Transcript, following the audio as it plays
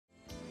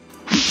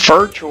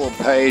Virtual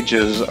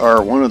pages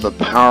are one of the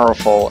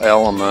powerful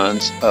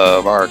elements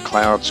of our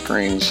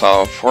CloudScreen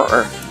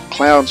software.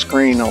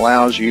 CloudScreen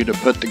allows you to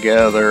put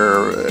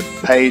together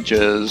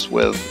pages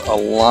with a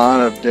lot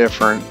of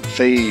different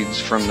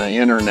feeds from the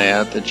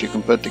internet that you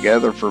can put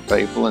together for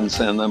people and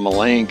send them a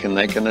link and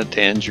they can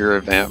attend your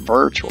event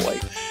virtually,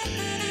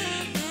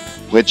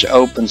 which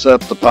opens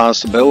up the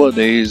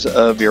possibilities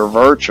of your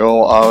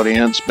virtual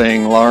audience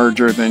being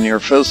larger than your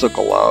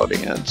physical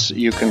audience.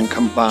 You can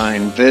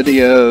combine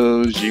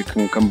videos, you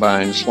can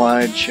combine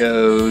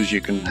slideshows, you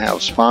can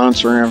have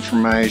sponsor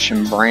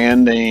information,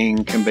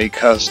 branding can be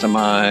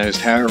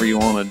customized however you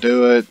want to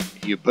do it.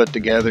 You put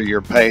together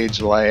your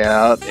page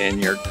layout in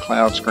your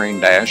CloudScreen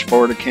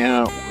dashboard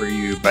account where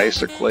you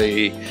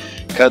basically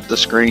cut the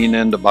screen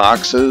into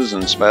boxes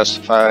and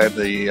specify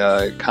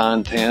the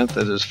content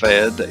that is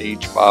fed to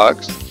each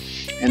box,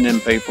 and then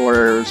people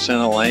are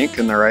sent a link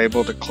and they're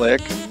able to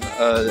click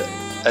and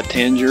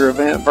attend your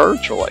event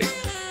virtually.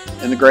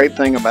 And the great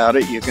thing about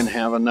it, you can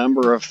have a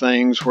number of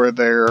things where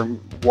they're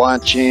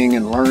watching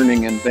and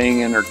learning and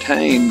being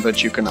entertained,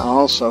 but you can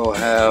also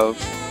have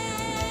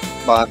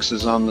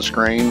boxes on the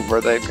screen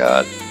where they've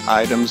got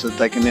items that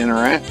they can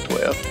interact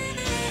with.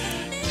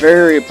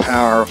 Very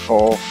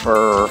powerful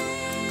for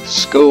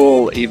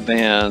school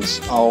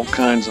events, all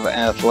kinds of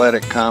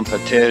athletic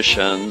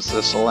competitions.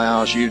 This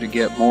allows you to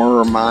get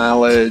more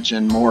mileage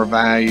and more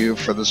value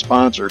for the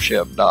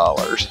sponsorship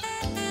dollars.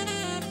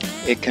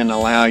 It can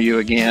allow you,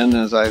 again,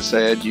 as I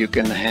said, you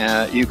could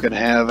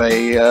have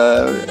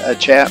a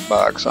chat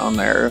box on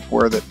there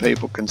where that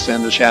people can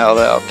send a shout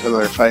out to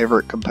their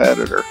favorite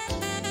competitor.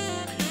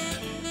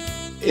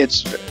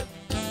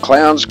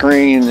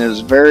 CloudScreen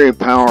is very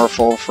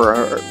powerful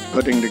for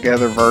putting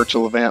together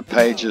virtual event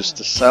pages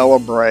to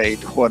celebrate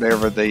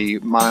whatever the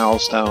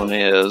milestone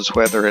is,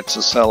 whether it's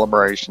a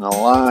celebration of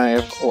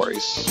life or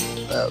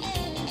a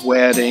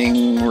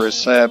wedding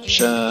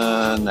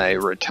reception, a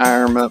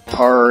retirement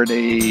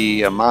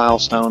party, a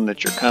milestone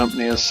that your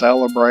company is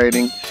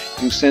celebrating. You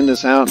can send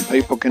this out and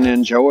people can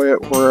enjoy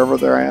it wherever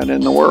they're at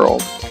in the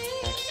world.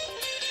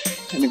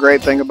 And the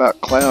great thing about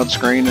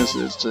CloudScreen is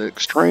it's an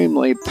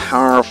extremely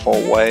powerful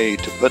way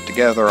to put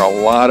together a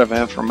lot of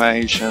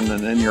information, and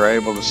then you're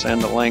able to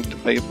send a link to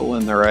people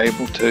and they're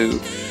able to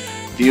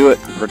view it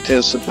and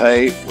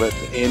participate with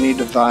any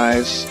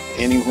device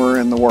anywhere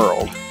in the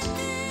world.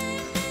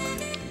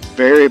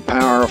 Very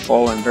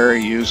powerful and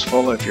very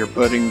useful if you're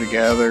putting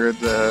together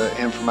the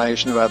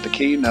information about the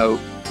keynote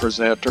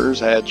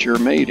presenters at your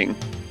meeting.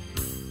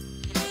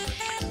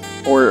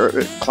 Or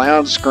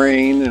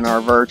CloudScreen in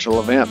our virtual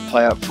event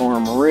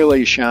platform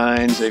really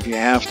shines if you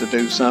have to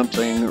do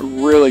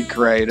something really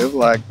creative,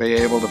 like be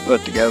able to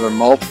put together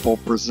multiple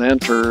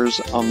presenters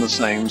on the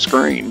same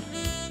screen.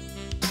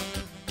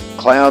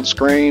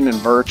 CloudScreen and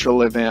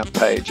Virtual Event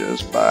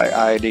Pages by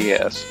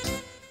IDS.